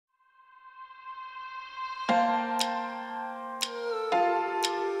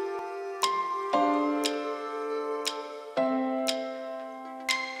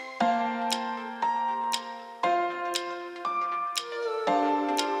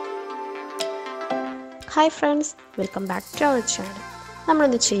Hi friends, welcome back to our channel. നമ്മൾ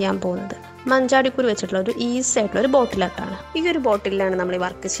ഇന്ന് ചെയ്യാൻ പോകുന്നത് മഞ്ചാടിക്കുരു വെച്ചിട്ടുള്ള ഒരു ഈസി ആയിട്ടുള്ള ഒരു ബോട്ടിൽ ആർട്ടാണ്. ഈ ഒരു ബോട്ടിലാണ് നമ്മൾ ഈ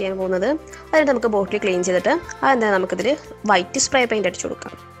വർക്ക് ചെയ്യാൻ പോകുന്നത്. അതിന് നമുക്ക് ബോട്ടിൽ ക്ലീൻ ചെയ്തിട്ട് അതെന്താ നമുക്കിതിൽ വൈറ്റ് സ്പ്രേ പെയിന്റ് അടിച്ചു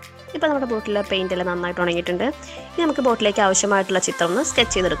കൊടുക്കാം. ഇപ്പോൾ നമ്മുടെ ബോട്ടിലെ പെയിന്റ് എല്ലാം നന്നായിട്ട് ഉണങ്ങിയിട്ടുണ്ട്. ഇനി നമുക്ക് ബോട്ടിലേക്ക് ആവശ്യമായിട്ടുള്ള ചിത്രം ഒന്ന്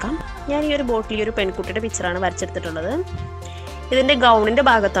സ്കെച്ച് ചെയ്തെടുക്കാം. ഞാൻ ഈ ഒരു ബോട്ടിൽ ഒരു പെൺകുട്ടിയുടെ പിക്ചറാണ് വരച്ചെടുത്തിട്ടുള്ളത്. ഇതിൻ്റെ ഗൗണിൻ്റെ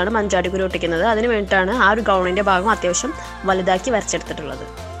ഭാഗത്താണ് മഞ്ചാടിക്കുരു ഒട്ടിക്കുന്നത്. അതിന് വേണ്ടിയിട്ടാണ് ആ ഒരു ഗൗണിൻ്റെ ഭാഗം അത്യാവശ്യം വലുതാക്കി വരച്ചെടുത്തിട്ടുള്ളത്.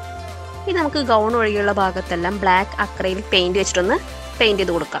 ഇനി നമുക്ക് ഗൗൺ ഒഴികെയുള്ള ഭാഗത്തെല്ലാം ബ്ലാക്ക് അക്രൈലിക് പെയിന്റ് വെച്ചിട്ടൊന്ന് പെയിന്റ്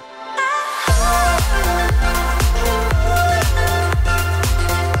ചെയ്ത് കൊടുക്കാം.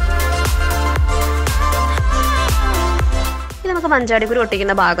 ഇനി നമുക്ക് മഞ്ചാടിക്കുരു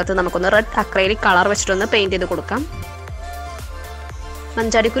ഒട്ടിക്കുന്ന ഭാഗത്ത് നമുക്കൊന്ന് റെഡ് അക്രൈലിക് കളർ വെച്ചിട്ടൊന്ന് പെയിന്റ് ചെയ്ത് കൊടുക്കാം.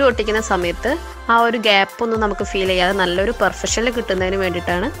 മഞ്ചാടിക്കുരു ഒട്ടിക്കുന്ന സമയത്ത് ആ ഒരു ഗ്യാപ്പ് ഒന്നും നമുക്ക് ഫീൽ ചെയ്യാതെ നല്ലൊരു പെർഫെക്ഷനിൽ കിട്ടുന്നതിന്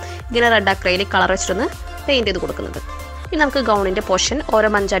വേണ്ടിയിട്ടാണ് ഇങ്ങനെ റെഡ് അക്രൈലിക് കളർ വെച്ചിട്ടൊന്ന് പെയിന്റ് ചെയ്ത് കൊടുക്കുന്നത്. ഇനി നമുക്ക് ഗൗണിൻ്റെ പോർഷൻ ഓരോ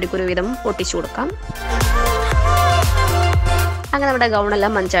മഞ്ചാടിക്കുരു വീതം ഒട്ടിച്ചു കൊടുക്കാം. അങ്ങനെ നമ്മുടെ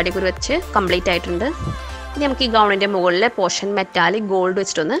ഗൗണെല്ലാം മഞ്ചാടിക്കുരു വെച്ച് കംപ്ലീറ്റ് ആയിട്ടുണ്ട്. ഇനി നമുക്ക് ഈ ഗൗണിൻ്റെ മുകളിലെ പോർഷൻ മെറ്റാലിക് ഗോൾഡ്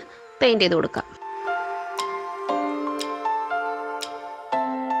വെച്ചിട്ടൊന്ന് പെയിന്റ് ചെയ്ത് കൊടുക്കാം.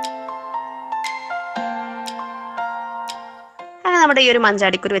 അങ്ങനെ നമ്മുടെ ഈ ഒരു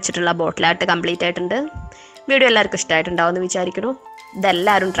മഞ്ചാടിക്കുരു വെച്ചിട്ടുള്ള ബോട്ടിലായിട്ട് കംപ്ലീറ്റ് ആയിട്ടുണ്ട്. വീഡിയോ എല്ലാവർക്കും ഇഷ്ടമായിട്ടുണ്ടാവും എന്ന് വിചാരിക്കുന്നു.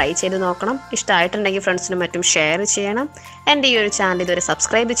 ഇതെല്ലാവരും ട്രൈ ചെയ്ത് നോക്കണം. ഇഷ്ടമായിട്ടുണ്ടെങ്കിൽ ഫ്രണ്ട്സിനും മറ്റും ഷെയർ ചെയ്യണം. എൻ്റെ ഈ ഒരു ചാനൽ ഇതുവരെ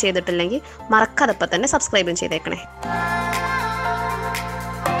സബ്സ്ക്രൈബ് ചെയ്തിട്ടില്ലെങ്കിൽ മറക്കാതെ തന്നെ സബ്സ്ക്രൈബും ചെയ്തേക്കണേ.